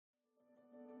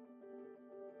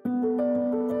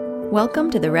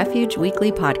Welcome to the Refuge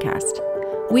Weekly Podcast.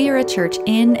 We are a church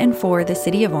in and for the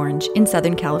city of Orange in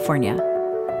Southern California.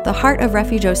 The heart of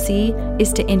Refuge OC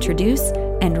is to introduce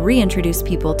and reintroduce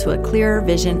people to a clearer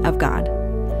vision of God.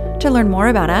 To learn more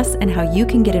about us and how you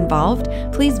can get involved,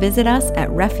 please visit us at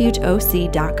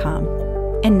refugeoc.com.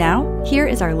 And now, here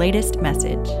is our latest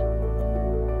message.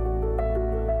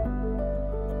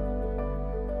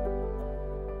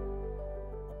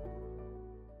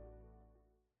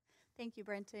 Thank you,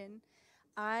 Brenton.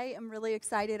 I am really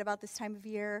excited about this time of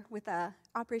year with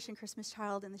Operation Christmas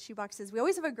Child and the shoeboxes. We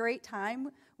always have a great time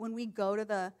when we go to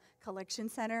the collection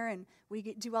center and we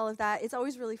do all of that. It's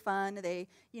always really fun. They,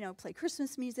 play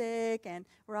Christmas music and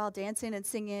we're all dancing and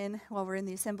singing while we're in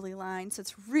the assembly line. So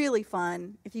it's really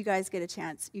fun. If you guys get a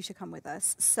chance, you should come with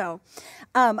us. So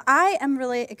I am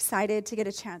really excited to get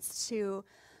a chance to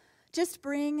just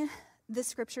bring the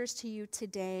scriptures to you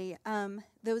today.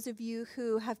 Those of you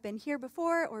who have been here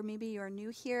before, or maybe you're new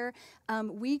here,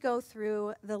 we go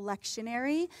through the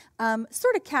lectionary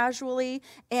sort of casually,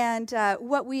 and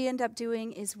what we end up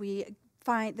doing is we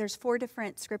find there's 4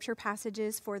 different scripture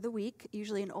passages for the week,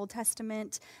 usually an Old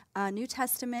Testament, a New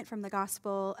Testament from the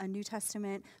Gospel, a New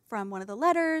Testament from one of the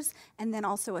letters, and then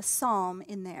also a psalm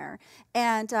in there.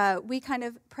 And we kind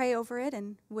of pray over it,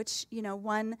 and which,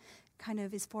 one kind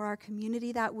of is for our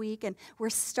community that week. And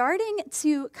we're starting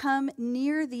to come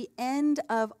near the end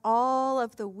of all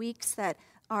of the weeks that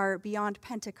are beyond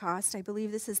Pentecost. I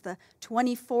believe this is the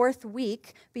 24th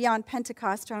week beyond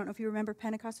Pentecost. I don't know if you remember,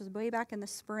 Pentecost was way back in the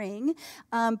spring.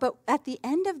 But at the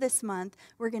end of this month,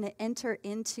 we're going to enter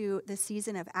into the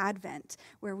season of Advent,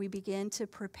 where we begin to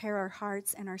prepare our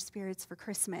hearts and our spirits for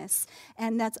Christmas.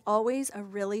 And that's always a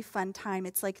really fun time.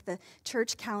 It's like the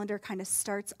church calendar kind of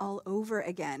starts all over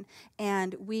again.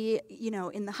 And we,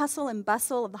 in the hustle and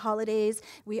bustle of the holidays,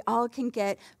 we all can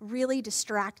get really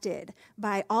distracted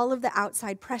by all of the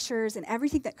outside pressures and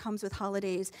everything that comes with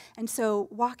holidays. And so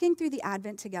walking through the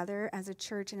Advent together as a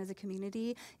church and as a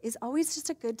community is always just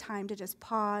a good time to just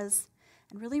pause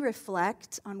and really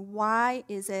reflect on why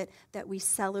is it that we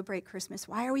celebrate Christmas?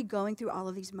 Why are we going through all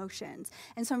of these motions?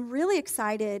 And so I'm really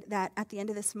excited that at the end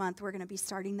of this month, we're going to be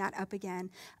starting that up again.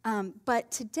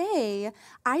 But today,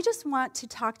 I just want to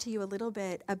talk to you a little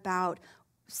bit about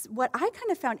what I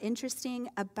kind of found interesting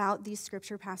about these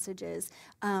scripture passages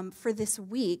for this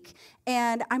week.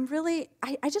 And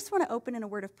I just want to open in a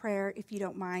word of prayer, if you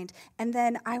don't mind. And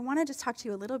then I want to just talk to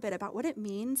you a little bit about what it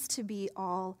means to be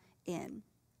all in.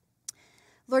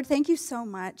 Lord, thank you so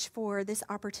much for this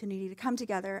opportunity to come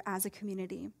together as a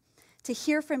community, to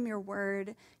hear from your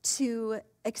word, to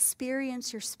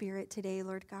experience your spirit today,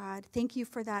 Lord God. Thank you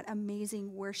for that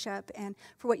amazing worship and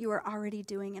for what you are already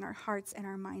doing in our hearts and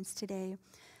our minds today.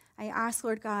 I ask,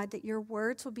 Lord God, that your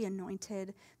words will be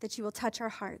anointed, that you will touch our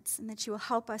hearts, and that you will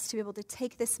help us to be able to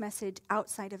take this message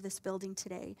outside of this building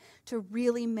today to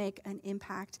really make an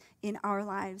impact in our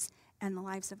lives and the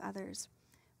lives of others.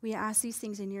 We ask these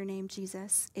things in your name,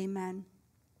 Jesus. Amen.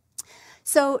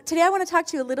 So today I want to talk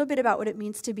to you a little bit about what it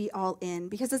means to be all in,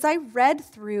 because as I read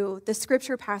through the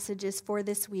scripture passages for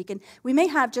this week, and we may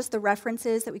have just the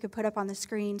references that we could put up on the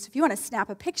screen, so if you want to snap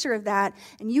a picture of that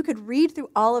and you could read through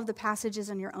all of the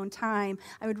passages on your own time,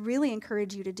 I would really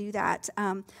encourage you to do that.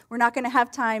 We're not going to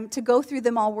have time to go through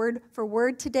them all word for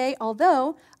word today,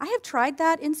 although I have tried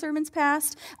that in sermons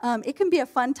past. It can be a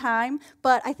fun time,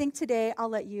 but I think today I'll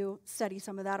let you study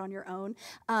some of that on your own.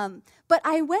 But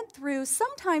I went through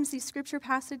sometimes these scripture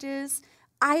passages.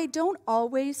 I don't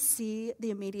always see the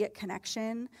immediate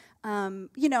connection. I'm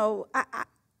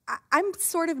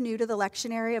sort of new to the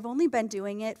lectionary. I've only been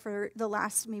doing it for the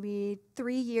last maybe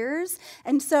 3 years.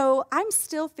 And so I'm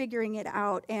still figuring it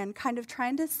out and kind of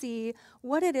trying to see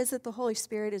what it is that the Holy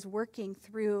Spirit is working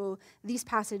through these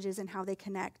passages and how they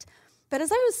connect. But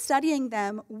as I was studying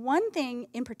them, one thing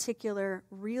in particular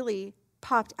really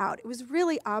popped out. It was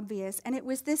really obvious, and it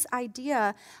was this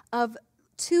idea of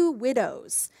 2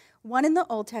 widows, one in the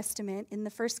Old Testament in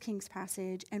the 1 Kings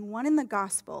passage, and one in the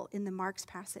Gospel in the Mark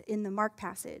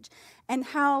passage, and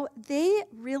how they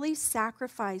really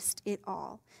sacrificed it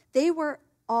all. They were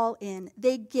all in.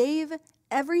 They gave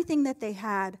everything that they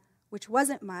had, which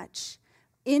wasn't much,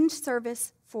 in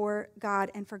service for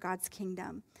God and for God's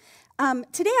kingdom.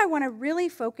 Today I want to really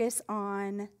focus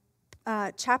on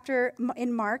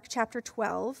in Mark chapter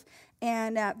 12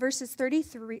 and verses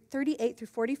 38 through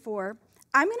 44.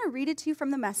 I'm going to read it to you from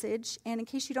the Message, and in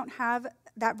case you don't have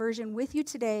that version with you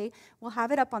today, we'll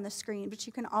have it up on the screen, but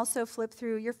you can also flip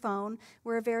through your phone.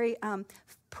 We're a very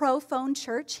pro-phone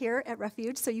church here at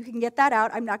Refuge, so you can get that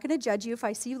out. I'm not going to judge you if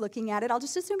I see you looking at it. I'll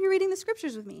just assume you're reading the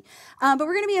scriptures with me. But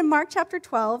we're going to be in Mark chapter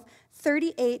 12,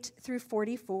 38 through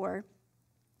 44.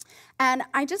 And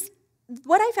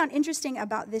what I found interesting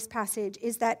about this passage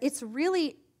is that it's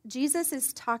really, Jesus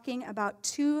is talking about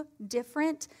two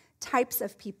different types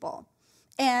of people.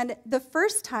 And the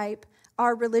first type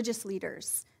are religious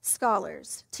leaders,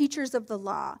 scholars, teachers of the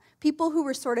law, people who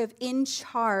were sort of in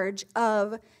charge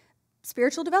of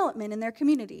spiritual development in their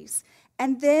communities.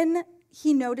 And then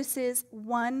he notices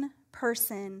one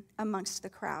person amongst the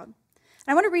crowd. And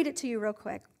I want to read it to you real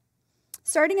quick.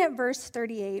 Starting at verse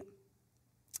 38,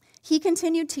 he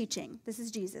continued teaching. This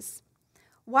is Jesus.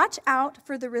 Watch out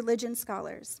for the religion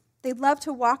scholars. They love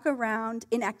to walk around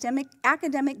in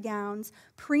academic gowns,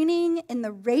 preening in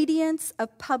the radiance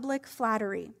of public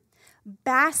flattery,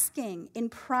 basking in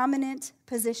prominent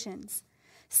positions,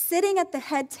 sitting at the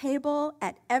head table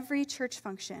at every church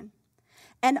function.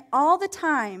 And all the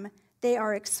time, they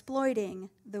are exploiting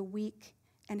the weak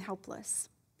and helpless.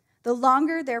 The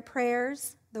longer their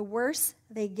prayers, the worse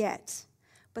they get.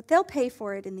 But they'll pay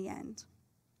for it in the end.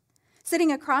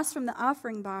 Sitting across from the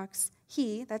offering box,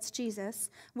 he, that's Jesus,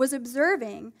 was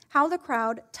observing how the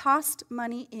crowd tossed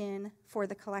money in for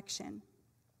the collection.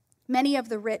 Many of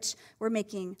the rich were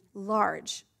making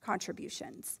large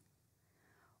contributions.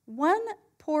 One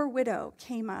poor widow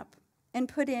came up and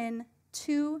put in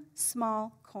 2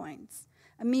 small coins,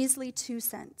 a measly 2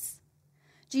 cents.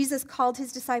 Jesus called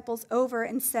his disciples over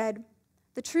and said,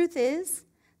 "The truth is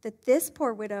that this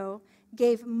poor widow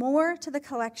gave more to the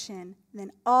collection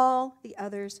than all the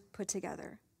others put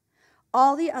together.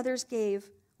 All the others gave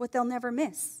what they'll never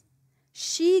miss.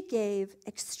 She gave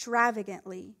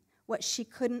extravagantly what she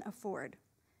couldn't afford.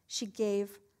 She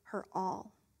gave her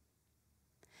all."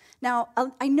 Now,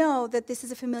 I know that this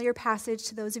is a familiar passage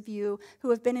to those of you who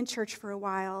have been in church for a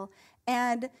while,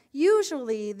 and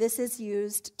usually this is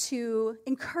used to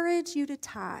encourage you to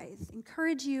tithe,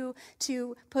 encourage you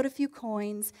to put a few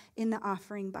coins in the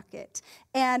offering bucket.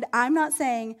 And I'm not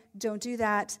saying don't do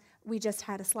that. We just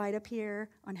had a slide up here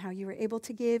on how you were able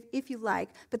to give if you like.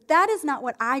 But that is not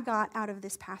what I got out of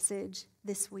this passage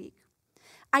this week.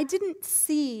 I didn't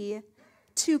see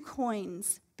 2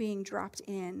 coins being dropped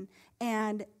in,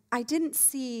 and I didn't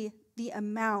see the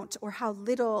amount or how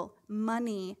little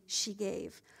money she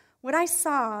gave. What I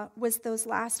saw was those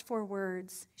last 4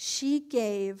 words, she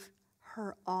gave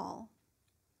her all.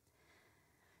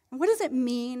 And what does it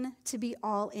mean to be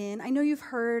all in? I know you've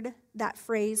heard that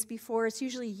phrase before. It's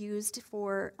usually used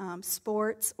for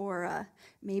sports or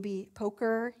maybe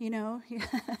poker, you know.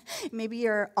 Maybe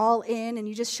you're all in and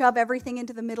you just shove everything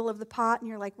into the middle of the pot and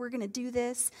you're like, we're going to do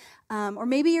this. Or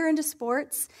maybe you're into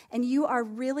sports and you are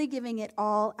really giving it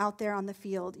all out there on the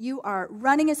field. You are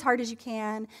running as hard as you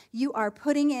can. You are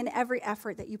putting in every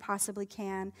effort that you possibly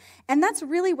can. And that's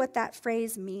really what that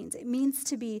phrase means. It means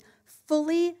to be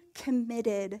fully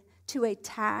committed to a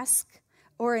task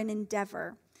or an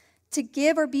endeavor, to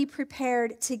give or be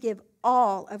prepared to give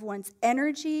all of one's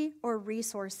energy or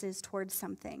resources towards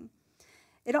something.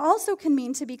 It also can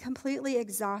mean to be completely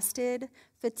exhausted,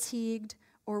 fatigued,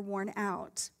 or worn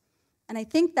out. And I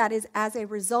think that is as a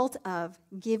result of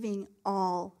giving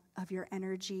all of your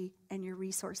energy and your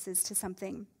resources to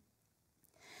something.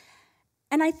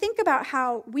 And I think about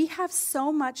how we have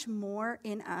so much more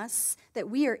in us that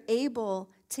we are able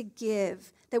to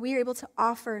give, that we are able to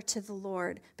offer to the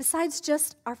Lord, besides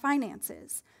just our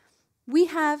finances. We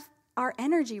have our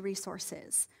energy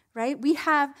resources, right? We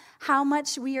have how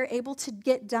much we are able to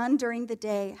get done during the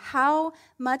day. How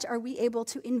much are we able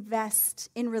to invest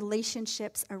in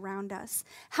relationships around us?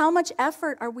 How much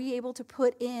effort are we able to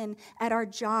put in at our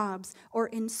jobs or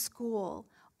in school?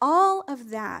 All of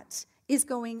that is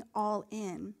going all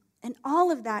in. And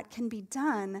all of that can be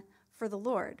done for the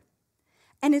Lord.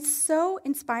 And it's so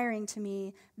inspiring to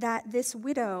me that this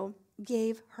widow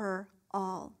gave her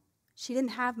all. She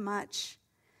didn't have much.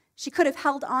 She could have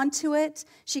held on to it.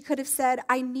 She could have said,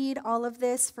 I need all of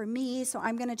this for me, so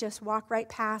I'm going to just walk right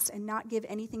past and not give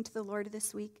anything to the Lord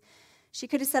this week. She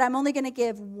could have said, I'm only going to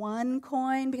give 1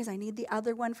 coin because I need the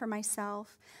other one for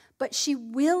myself. But she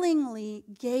willingly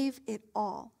gave it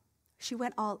all. She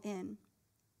went all in.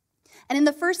 And in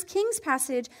the 1 Kings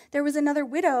passage, there was another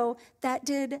widow that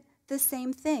did the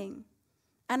same thing.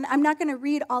 And I'm not going to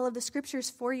read all of the scriptures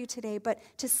for you today, but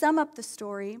to sum up the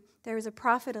story, there was a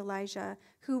prophet Elijah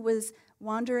who was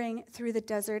wandering through the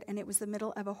desert, and it was the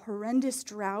middle of a horrendous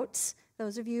drought.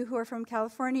 Those of you who are from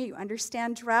California, you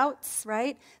understand droughts,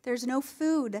 right? There's no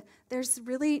food. There's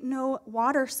really no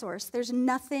water source. There's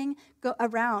nothing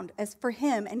around as for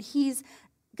him, and he's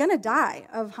going to die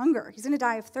of hunger. He's going to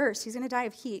die of thirst. He's going to die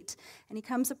of heat. And he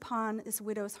comes upon this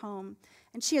widow's home,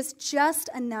 and she has just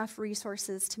enough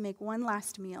resources to make one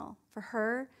last meal for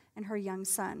her and her young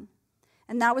son.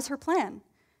 And that was her plan.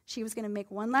 She was going to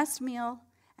make one last meal,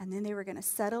 and then they were going to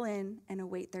settle in and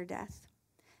await their death.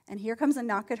 And here comes a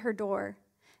knock at her door.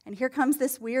 And here comes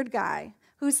this weird guy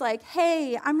who's like,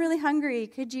 hey, I'm really hungry.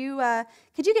 Could you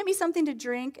get me something to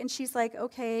drink? And she's like,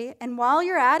 okay. And while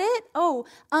you're at it,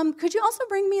 could you also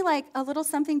bring me like a little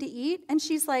something to eat? And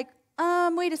she's like,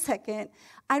 wait a second.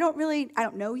 I don't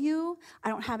know you. I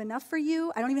don't have enough for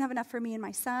you. I don't even have enough for me and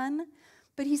my son.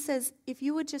 But he says, if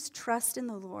you would just trust in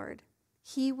the Lord,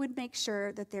 he would make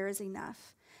sure that there is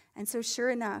enough. And so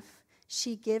sure enough,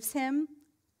 she gives him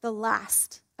the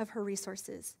last of her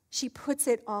resources. She puts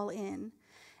it all in.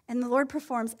 And the Lord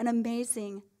performs an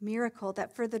amazing miracle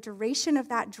that for the duration of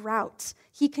that drought,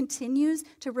 he continues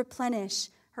to replenish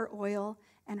her oil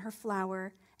and her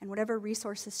flour and whatever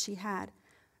resources she had.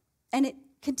 And it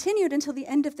continued until the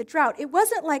end of the drought. It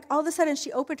wasn't like all of a sudden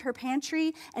she opened her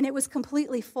pantry and it was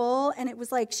completely full and it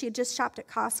was like she had just shopped at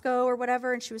Costco or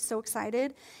whatever and she was so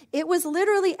excited. It was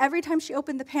literally every time she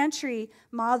opened the pantry,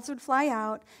 moths would fly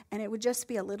out and it would just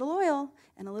be a little oil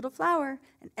and a little flour.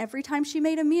 And every time she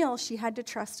made a meal, she had to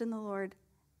trust in the Lord.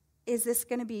 Is this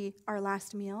going to be our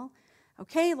last meal?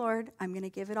 Okay, Lord, I'm going to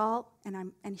give it all.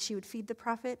 And she would feed the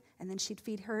prophet and then she'd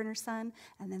feed her and her son.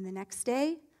 And then the next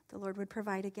day, the Lord would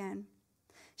provide again.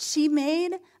 She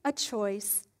made a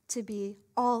choice to be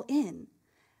all in,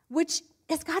 which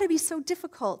has got to be so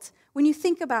difficult when you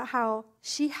think about how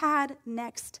she had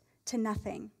next to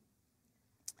nothing.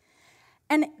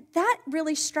 And that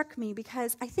really struck me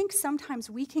because I think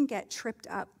sometimes we can get tripped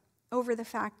up over the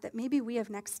fact that maybe we have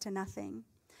next to nothing.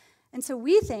 And so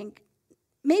we think,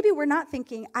 maybe we're not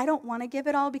thinking, I don't want to give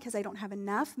it all because I don't have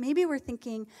enough. Maybe we're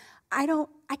thinking, I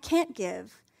can't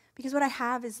give because what I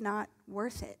have is not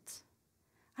worth it.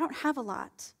 I don't have a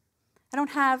lot. I don't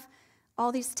have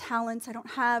all these talents. I don't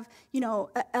have,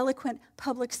 an eloquent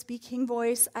public speaking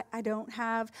voice. I don't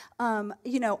have,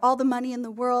 all the money in the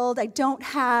world. I don't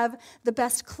have the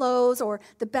best clothes or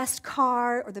the best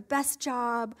car or the best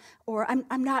job, or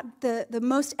I'm not the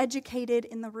most educated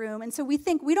in the room. And so we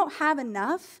think we don't have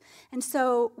enough, and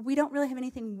so we don't really have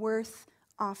anything worth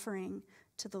offering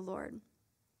to the Lord.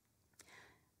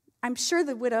 I'm sure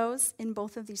the widows in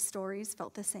both of these stories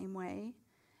felt the same way.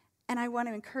 And I want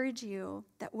to encourage you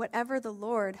that whatever the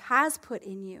Lord has put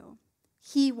in you,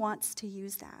 he wants to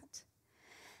use that.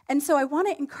 And so I want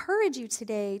to encourage you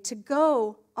today to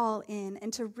go all in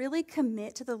and to really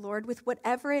commit to the Lord with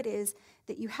whatever it is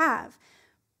that you have,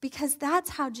 because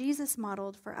that's how Jesus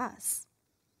modeled for us.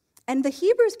 And the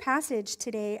Hebrews passage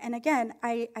today, and again,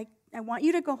 I want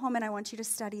you to go home and I want you to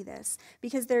study this,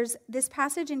 because there's this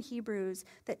passage in Hebrews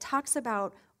that talks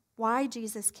about why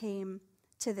Jesus came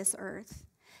to this earth.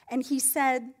 And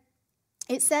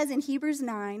it says in Hebrews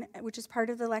 9, which is part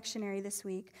of the lectionary this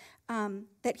week,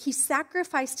 that he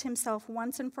sacrificed himself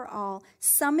once and for all,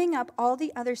 summing up all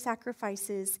the other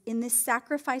sacrifices in this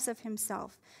sacrifice of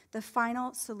himself, the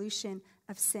final solution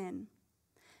of sin.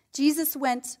 Jesus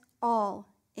went all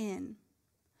in.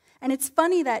 And it's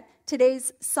funny that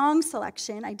today's song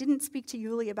selection, I didn't speak to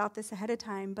Yuli about this ahead of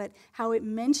time, but how it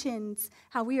mentions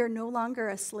how we are no longer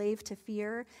a slave to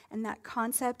fear, and that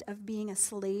concept of being a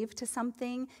slave to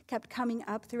something kept coming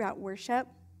up throughout worship.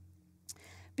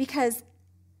 Because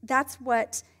that's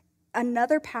what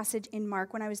another passage in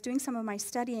Mark, when I was doing some of my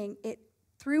studying, it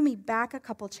threw me back a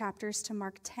couple chapters to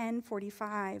Mark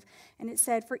 10:45, and it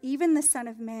said, "For even the Son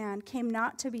of Man came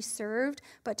not to be served,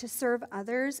 but to serve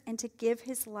others and to give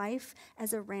his life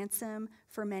as a ransom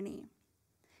for many."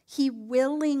 He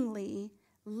willingly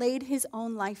laid his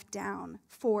own life down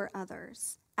for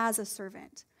others as a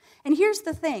servant. And here's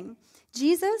the thing,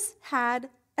 Jesus had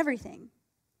everything.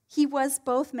 He was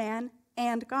both man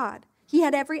and God. He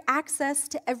had every access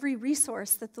to every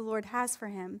resource that the Lord has for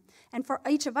him and for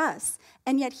each of us.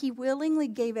 And yet he willingly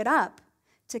gave it up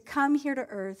to come here to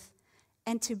earth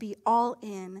and to be all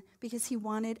in because he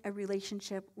wanted a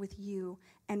relationship with you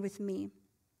and with me.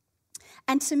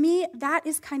 And to me, that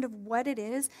is kind of what it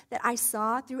is that I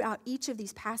saw throughout each of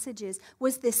these passages,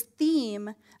 was this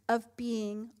theme of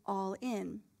being all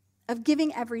in, of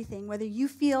giving everything, whether you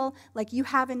feel like you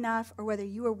have enough or whether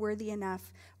you are worthy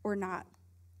enough or not.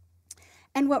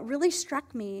 And what really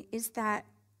struck me is that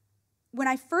when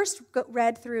I first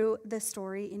read through the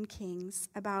story in Kings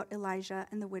about Elijah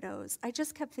and the widows, I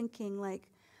just kept thinking, like,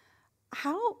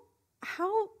 how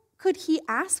could he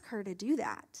ask her to do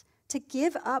that, to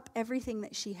give up everything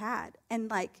that she had? And,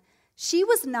 like, she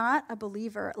was not a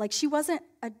believer. Like, she wasn't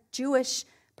a Jewish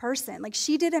person. Like,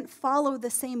 she didn't follow the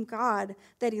same God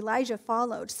that Elijah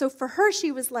followed. So for her,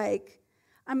 she was like,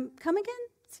 come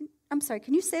again? I'm sorry,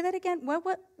 can you say that again?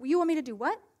 What? You want me to do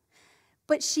what?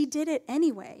 But she did it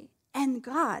anyway. And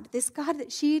God, this God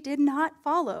that she did not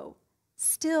follow,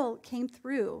 still came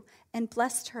through and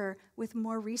blessed her with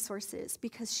more resources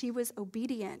because she was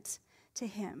obedient to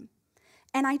him.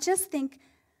 And I just think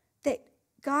that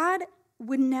God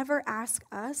would never ask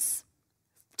us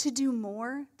to do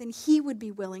more than he would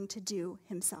be willing to do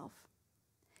himself.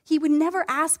 He would never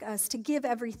ask us to give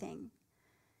everything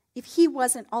if he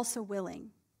wasn't also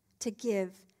willing to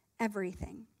give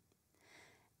everything.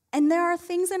 And there are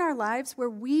things in our lives where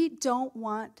we don't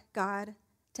want God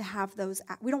to have those.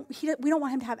 We don't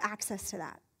want him to have access to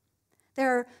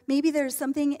that. Maybe there's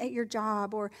something at your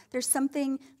job, or there's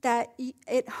something that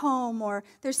at home, or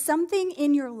there's something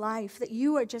in your life that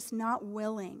you are just not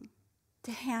willing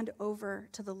to hand over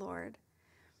to the Lord.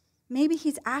 Maybe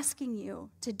he's asking you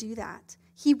to do that.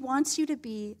 He wants you to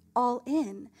be all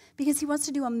in because he wants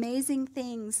to do amazing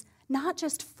things, not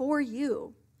just for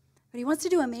you, but he wants to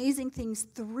do amazing things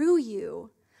through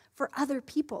you for other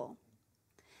people.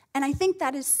 And I think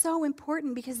that is so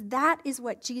important because that is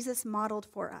what Jesus modeled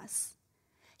for us.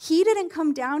 He didn't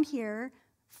come down here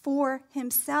for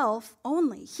himself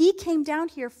only. He came down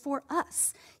here for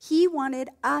us. He wanted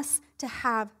us to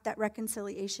have that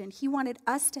reconciliation. He wanted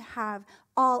us to have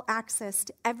all access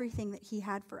to everything that he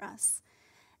had for us.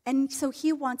 And so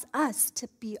he wants us to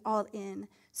be all in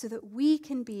so that we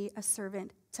can be a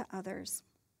servant to others.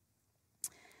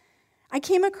 I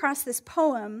came across this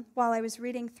poem while I was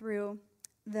reading through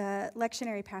the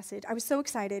lectionary passage. I was so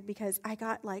excited because I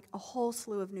got like a whole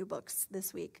slew of new books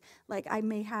this week. Like I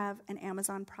may have an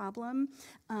Amazon problem,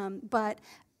 but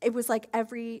it was like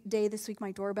every day this week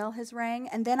my doorbell has rang.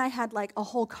 And then I had like a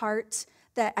whole cart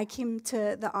that I came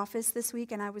to the office this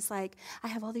week and I was like, I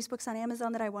have all these books on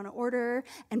Amazon that I want to order.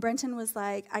 And Brenton was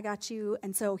like, I got you.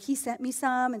 And so he sent me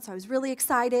some. And so I was really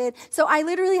excited. So I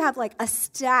literally have like a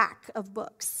stack of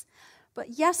books.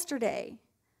 But yesterday,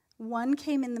 one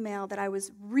came in the mail that I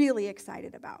was really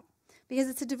excited about because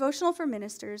it's a devotional for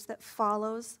ministers that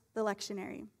follows the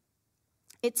lectionary.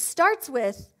 It starts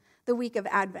with the week of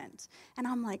Advent. And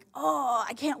I'm like, oh,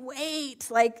 I can't wait.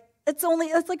 Like, it's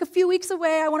like a few weeks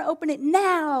away. I want to open it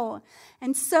now.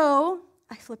 And so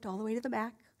I flipped all the way to the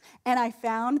back and I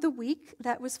found the week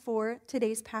that was for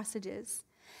today's passages.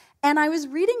 And I was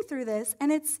reading through this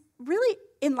and it's really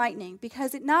enlightening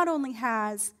because it not only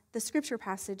has the scripture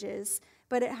passages,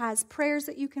 but it has prayers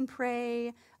that you can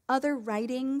pray, other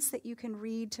writings that you can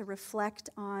read to reflect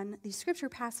on these scripture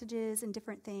passages and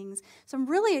different things. So I'm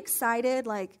really excited.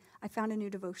 Like, I found a new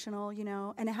devotional,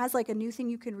 and it has like a new thing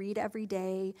you can read every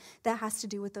day that has to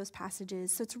do with those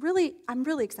passages. So I'm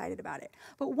really excited about it.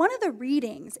 But one of the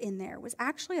readings in there was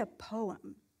actually a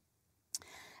poem.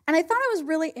 And I thought it was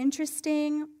really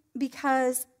interesting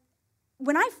because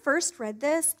when I first read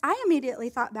this, I immediately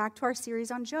thought back to our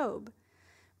series on Job.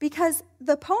 Because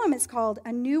the poem is called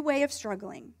A New Way of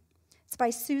Struggling. It's by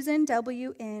Susan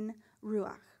W. N.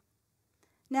 Ruach.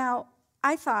 Now,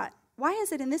 I thought, why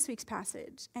is it in this week's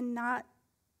passage and not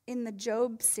in the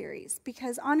Job series?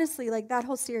 Because honestly, like that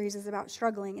whole series is about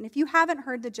struggling. And if you haven't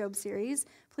heard the Job series,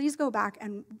 please go back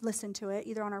and listen to it,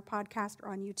 either on our podcast or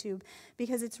on YouTube,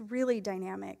 because it's really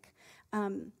dynamic.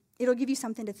 It'll give you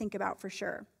something to think about for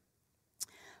sure.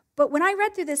 But when I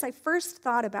read through this, I first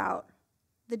thought about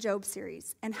the Job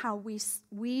series and how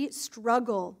we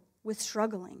struggle with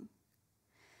struggling.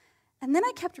 And then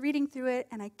I kept reading through it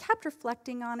and I kept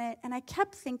reflecting on it and I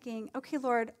kept thinking, okay,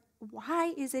 Lord,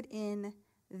 why is it in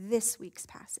this week's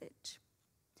passage?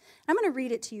 I'm going to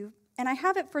read it to you and I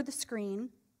have it for the screen.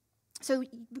 So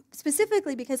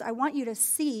specifically because I want you to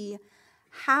see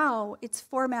how it's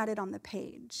formatted on the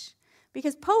page.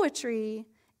 Because poetry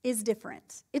is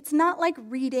different. It's not like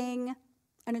reading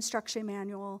an instruction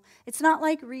manual. It's not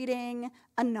like reading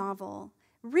a novel.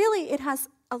 Really, it has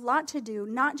a lot to do,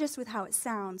 not just with how it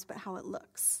sounds, but how it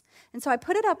looks. And so I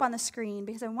put it up on the screen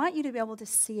because I want you to be able to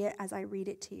see it as I read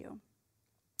it to you.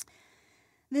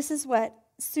 This is what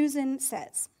Susan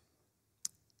says.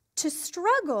 To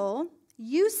struggle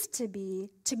used to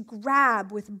be to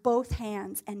grab with both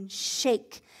hands and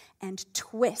shake and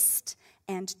twist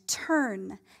and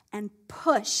turn and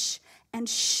push and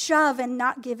shove and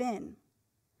not give in,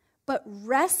 but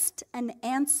wrest an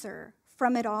answer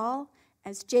from it all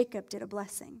as Jacob did a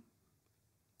blessing.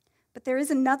 But there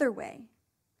is another way.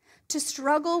 To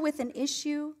struggle with an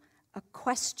issue, a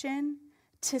question,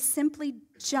 to simply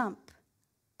jump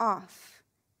off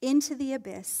into the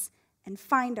abyss and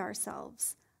find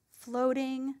ourselves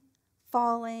floating,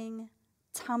 falling,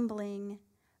 tumbling,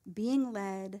 being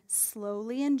led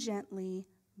slowly and gently,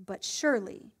 but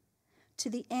surely, to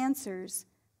the answers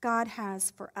God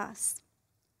has for us.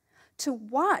 To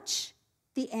watch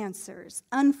the answers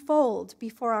unfold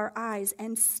before our eyes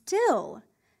and still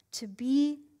to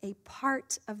be a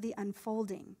part of the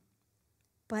unfolding.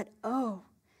 But oh,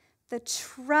 the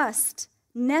trust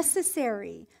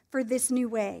necessary for this new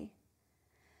way.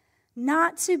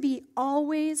 Not to be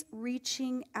always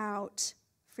reaching out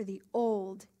for the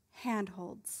old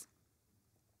handholds.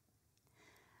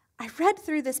 I read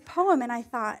through this poem and I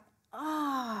thought,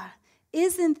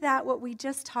 isn't that what we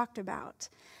just talked about?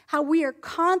 How we are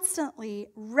constantly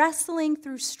wrestling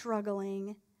through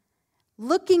struggling,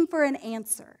 looking for an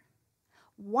answer.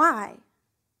 Why?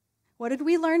 What did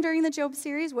we learn during the Job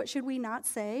series? What should we not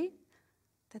say?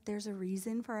 That there's a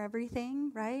reason for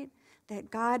everything, right?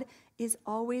 That God is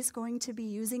always going to be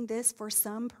using this for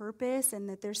some purpose and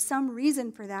that there's some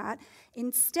reason for that.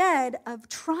 Instead of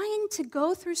trying to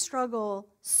go through struggle,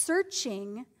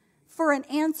 searching for an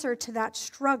answer to that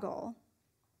struggle,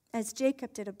 as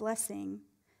Jacob did a blessing,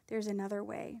 there's another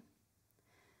way.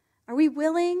 Are we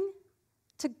willing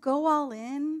to go all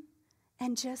in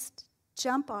and just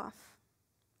jump off?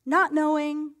 Not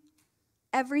knowing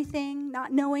everything,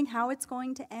 not knowing how it's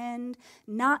going to end,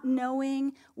 not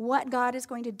knowing what God is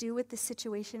going to do with the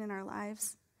situation in our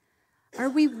lives. Are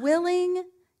we willing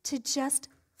to just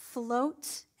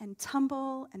float and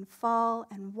tumble and fall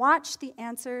and watch the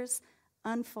answers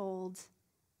unfold,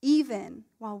 even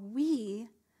while we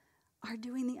are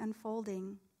doing the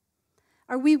unfolding?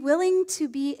 Are we willing to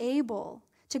be able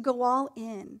to go all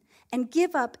in and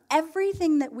give up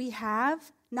everything that we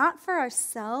have, not for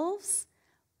ourselves,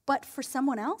 but for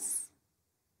someone else?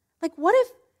 Like, what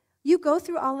if you go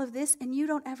through all of this and you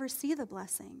don't ever see the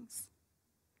blessings,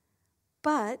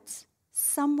 but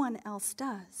someone else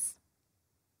does?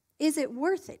 Is it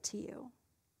worth it to you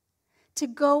to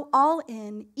go all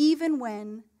in even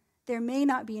when there may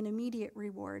not be an immediate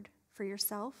reward for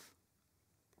yourself?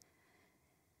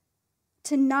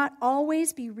 To not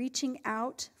always be reaching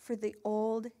out for the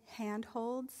old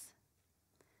handholds?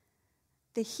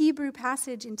 The Hebrew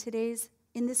passage in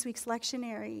this week's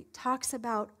lectionary talks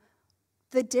about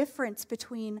the difference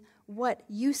between what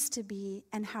used to be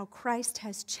and how Christ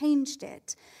has changed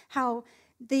it. How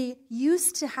they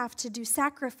used to have to do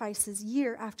sacrifices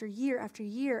year after year after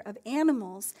year of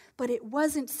animals, but it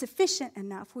wasn't sufficient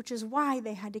enough, which is why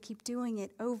they had to keep doing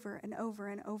it over and over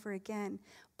and over again.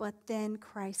 But then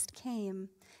Christ came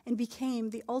and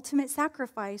became the ultimate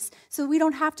sacrifice, so we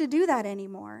don't have to do that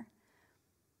anymore.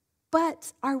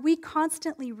 But are we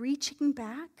constantly reaching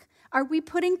back? Are we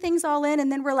putting things all in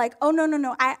and then we're like, oh,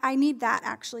 no, I need that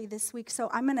actually this week,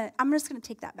 so I'm just going to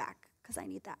take that back because I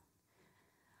need that?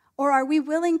 Or are we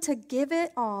willing to give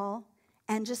it all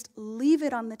and just leave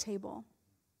it on the table?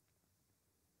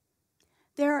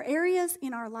 There are areas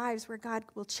in our lives where God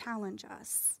will challenge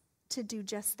us to do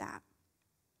just that.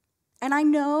 And I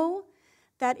know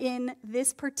that in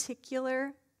this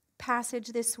particular passage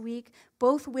this week,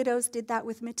 both widows did that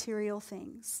with material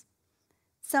things.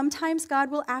 Sometimes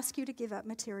God will ask you to give up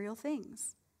material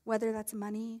things, whether that's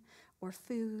money or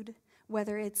food,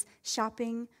 whether it's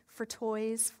shopping for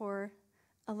toys for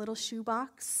a little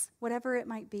shoebox, whatever it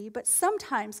might be. But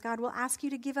sometimes God will ask you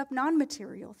to give up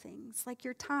non-material things, like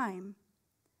your time.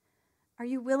 Are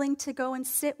you willing to go and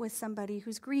sit with somebody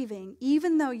who's grieving,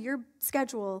 even though your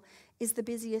schedule is the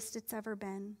busiest it's ever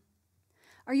been?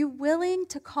 Are you willing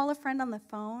to call a friend on the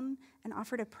phone and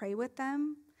offer to pray with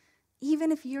them,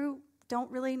 even if you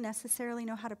don't really necessarily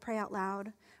know how to pray out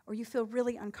loud, or you feel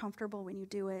really uncomfortable when you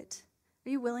do it? Are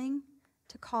you willing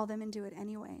to call them and do it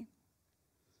anyway?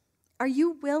 Are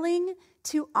you willing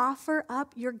to offer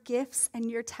up your gifts and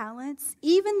your talents,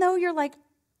 even though you're like,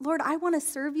 Lord, I want to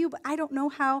serve you, but I don't know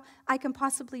how I can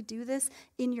possibly do this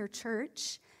in your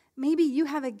church? Maybe you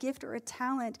have a gift or a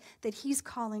talent that he's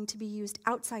calling to be used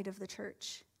outside of the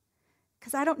church.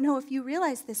 Because I don't know if you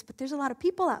realize this, but there's a lot of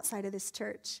people outside of this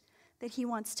church that he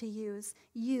wants to use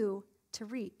you to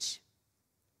reach.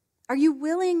 Are you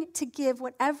willing to give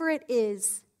whatever it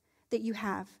is that you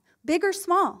have, big or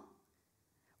small?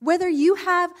 Whether you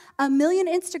have 1 million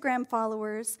Instagram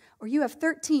followers or you have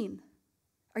 13,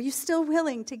 are you still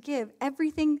willing to give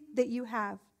everything that you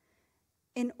have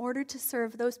in order to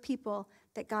serve those people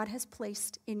that God has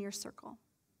placed in your circle?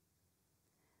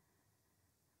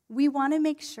 We want to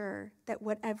make sure that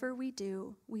whatever we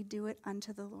do it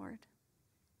unto the Lord.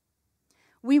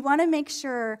 We want to make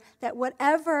sure that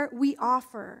whatever we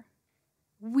offer,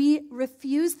 we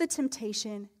refuse the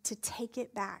temptation to take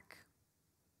it back.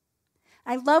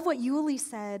 I love what Yuli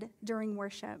said during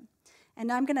worship.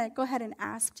 And I'm going to go ahead and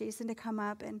ask Jason to come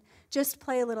up and just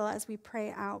play a little as we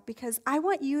pray out, because I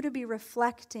want you to be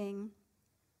reflecting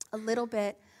a little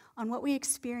bit on what we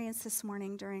experienced this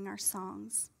morning during our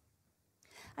songs.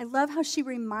 I love how she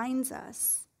reminds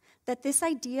us that this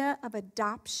idea of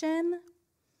adoption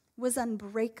was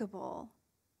unbreakable,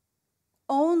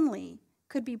 only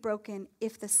could be broken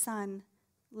if the Son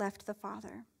left the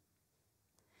Father.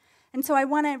 And so I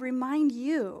want to remind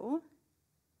you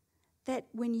that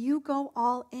when you go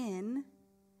all in,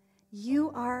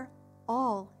 you are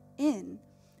all in.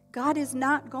 God is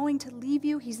not going to leave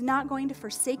you. He's not going to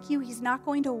forsake you. He's not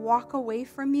going to walk away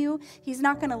from you. He's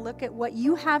not going to look at what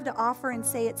you have to offer and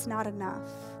say it's not enough.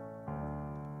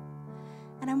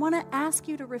 And I want to ask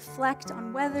you to reflect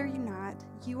on whether or not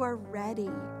you are ready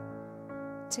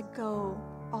to go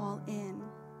all in.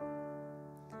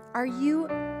 Are you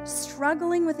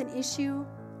struggling with an issue?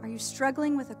 Are you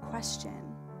struggling with a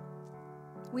question?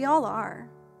 We all are.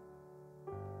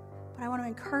 But I want to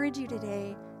encourage you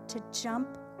today to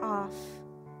jump off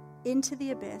into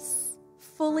the abyss,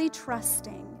 fully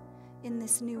trusting in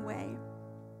this new way.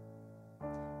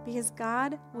 Because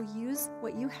God will use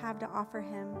what you have to offer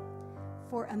him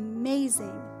for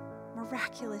amazing,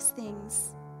 miraculous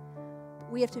things.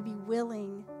 But we have to be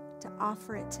willing to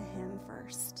offer it to him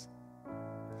first.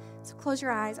 So close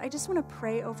your eyes. I just want to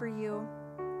pray over you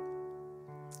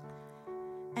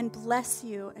and bless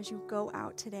you as you go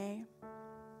out today.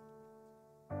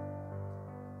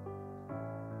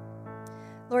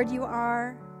 Lord, you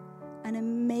are an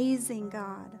amazing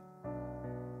God.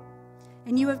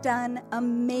 And you have done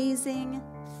amazing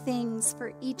things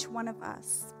for each one of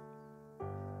us.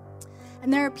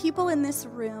 And there are people in this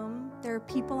room, there are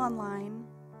people online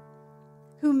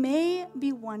who may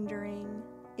be wondering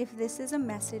if this is a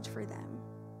message for them.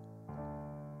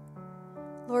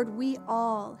 Lord, we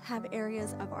all have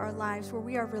areas of our lives where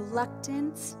we are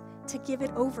reluctant to give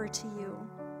it over to you.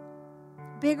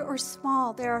 Big or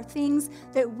small, there are things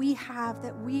that we have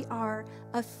that we are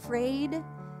afraid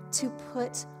to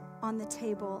put on the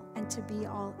table and to be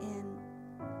all in.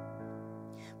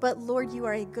 But Lord, you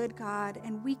are a good God,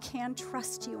 and we can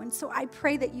trust you. And so I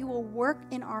pray that you will work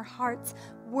in our hearts,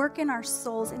 work in our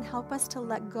souls, and help us to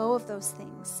let go of those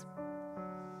things.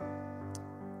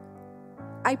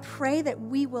 I pray that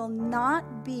we will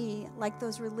not be like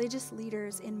those religious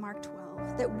leaders in Mark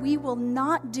 12, that we will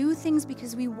not do things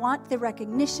because we want the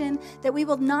recognition, that we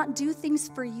will not do things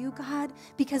for you, God,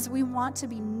 because we want to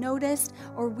be noticed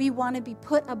or we want to be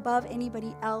put above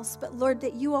anybody else. But Lord,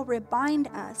 that you will remind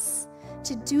us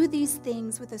to do these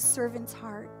things with a servant's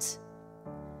heart,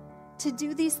 to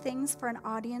do these things for an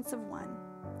audience of one,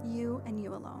 you and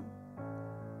you alone.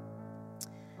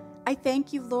 I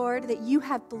thank you, Lord, that you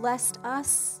have blessed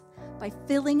us by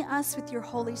filling us with your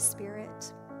Holy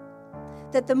Spirit,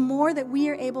 that the more that we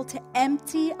are able to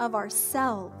empty of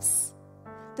ourselves,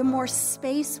 the more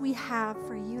space we have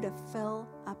for you to fill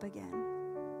up again.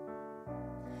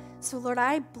 So, Lord,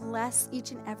 I bless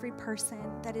each and every person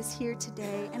that is here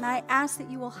today, and I ask that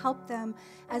you will help them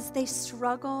as they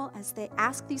struggle, as they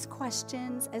ask these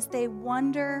questions, as they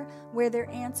wonder where their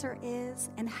answer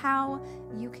is and how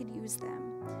you could use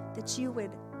them, that you would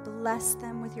bless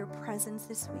them with your presence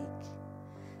this week.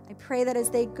 I pray that as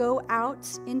they go out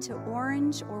into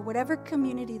Orange or whatever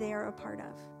community they are a part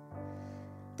of,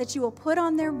 that you will put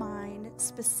on their mind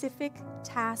specific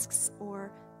tasks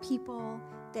or people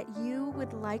that you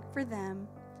would like for them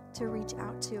to reach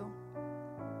out to.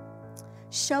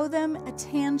 Show them a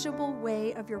tangible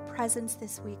way of your presence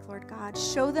this week, Lord God.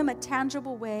 Show them a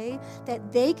tangible way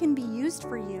that they can be used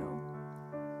for you.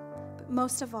 But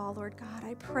most of all, Lord God,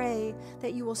 I pray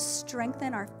that you will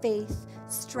strengthen our faith,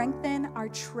 strengthen our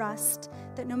trust,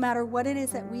 that no matter what it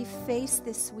is that we face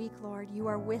this week, Lord, you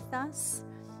are with us,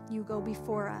 you go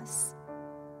before us.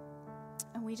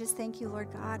 And we just thank you,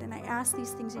 Lord God. And I ask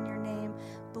these things in your name.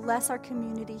 Bless our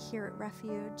community here at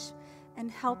Refuge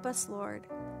and help us, Lord,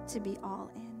 to be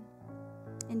all in.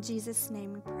 In Jesus'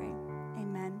 name we pray.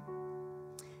 Amen.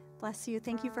 Bless you.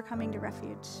 Thank you for coming to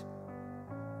Refuge.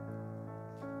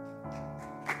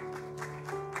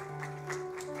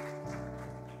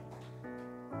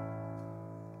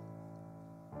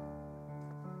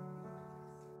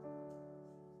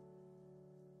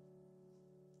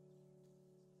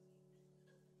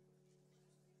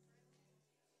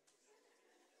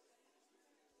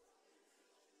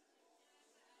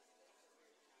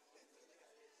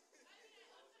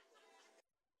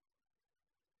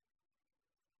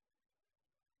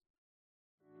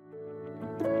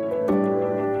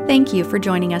 Thank you for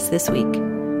joining us this week.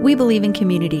 We believe in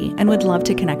community and would love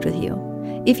to connect with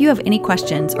you. If you have any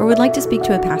questions or would like to speak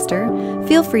to a pastor,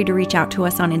 feel free to reach out to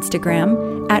us on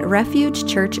Instagram at Refuge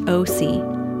Church OC.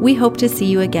 We hope to see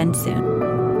you again soon.